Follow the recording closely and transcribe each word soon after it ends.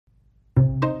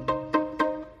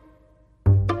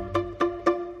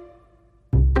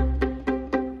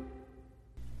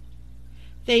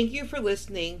Thank you for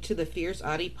listening to the Fierce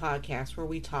Audie podcast, where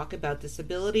we talk about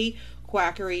disability,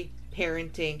 quackery,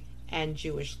 parenting, and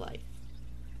Jewish life.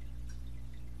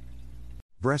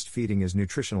 Breastfeeding is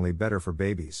nutritionally better for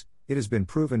babies. It has been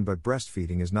proven, but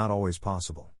breastfeeding is not always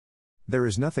possible. There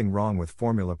is nothing wrong with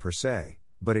formula per se,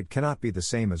 but it cannot be the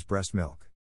same as breast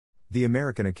milk. The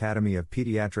American Academy of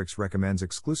Pediatrics recommends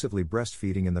exclusively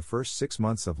breastfeeding in the first 6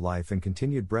 months of life and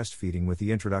continued breastfeeding with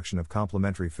the introduction of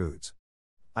complementary foods.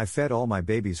 I fed all my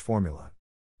babies formula.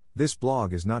 This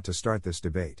blog is not to start this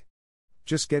debate.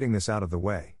 Just getting this out of the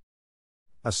way.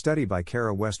 A study by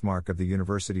Kara Westmark of the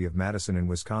University of Madison in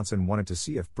Wisconsin wanted to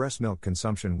see if breast milk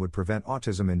consumption would prevent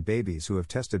autism in babies who have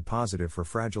tested positive for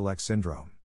Fragile X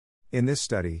syndrome. In this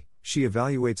study, she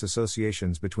evaluates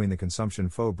associations between the consumption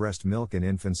of breast milk in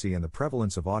infancy and the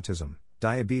prevalence of autism,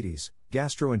 diabetes,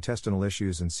 gastrointestinal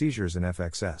issues and seizures in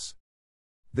FXS.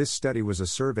 This study was a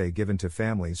survey given to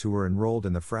families who were enrolled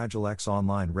in the Fragile X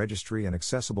online registry and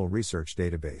accessible research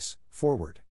database,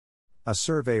 Forward. A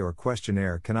survey or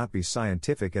questionnaire cannot be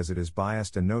scientific as it is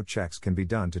biased, and no checks can be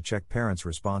done to check parents'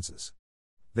 responses.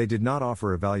 They did not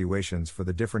offer evaluations for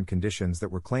the different conditions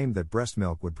that were claimed that breast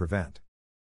milk would prevent.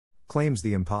 Claims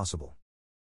the impossible.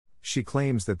 She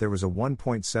claims that there was a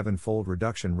 1.7-fold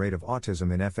reduction rate of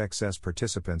autism in FXS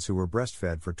participants who were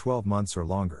breastfed for 12 months or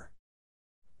longer.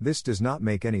 This does not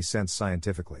make any sense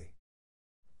scientifically.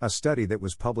 A study that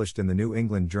was published in the New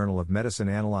England Journal of Medicine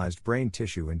analyzed brain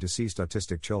tissue in deceased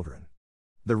autistic children.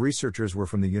 The researchers were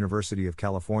from the University of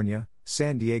California,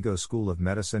 San Diego School of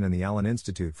Medicine and the Allen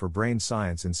Institute for Brain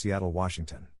Science in Seattle,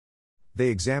 Washington. They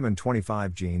examined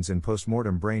 25 genes in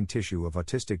postmortem brain tissue of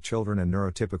autistic children and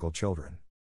neurotypical children.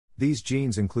 These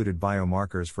genes included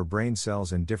biomarkers for brain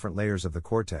cells in different layers of the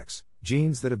cortex,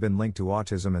 genes that have been linked to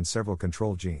autism, and several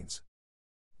control genes.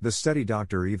 The study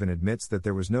doctor even admits that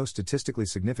there was no statistically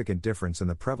significant difference in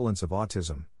the prevalence of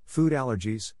autism, food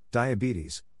allergies,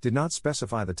 diabetes, did not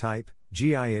specify the type,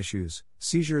 GI issues,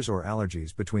 seizures or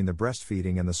allergies between the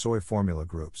breastfeeding and the soy formula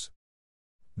groups.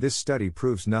 This study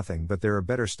proves nothing, but there are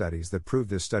better studies that prove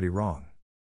this study wrong.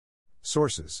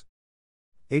 Sources: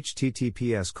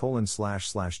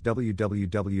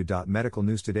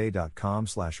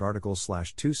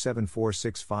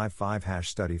 https://www.medicalnewstoday.com/articles/274655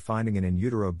 study finding an in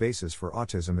utero basis for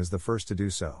autism is the first to do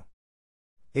so.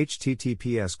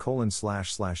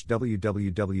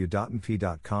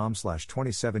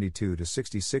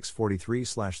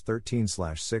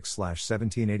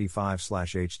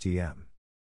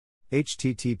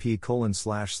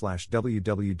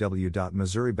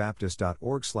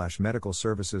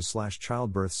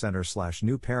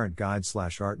 http://www.missouribaptist.org/medical-services/childbirth-center/new parent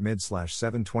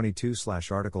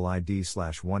guide/art-mid/722/article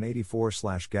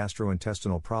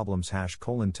ID/184/gastrointestinal problems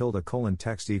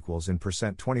 #text equals in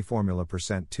 %20 formula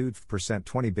 %2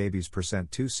 %20 babies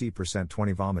 %2 c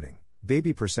 %20 vomiting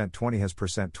baby %20 has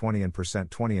 %20 and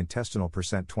 %20 intestinal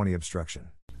 %20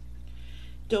 obstruction.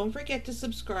 Don't forget to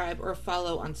subscribe or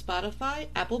follow on Spotify,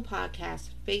 Apple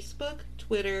Podcasts, Facebook,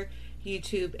 Twitter,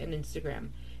 YouTube, and Instagram.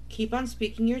 Keep on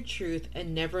speaking your truth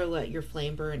and never let your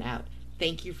flame burn out.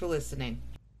 Thank you for listening.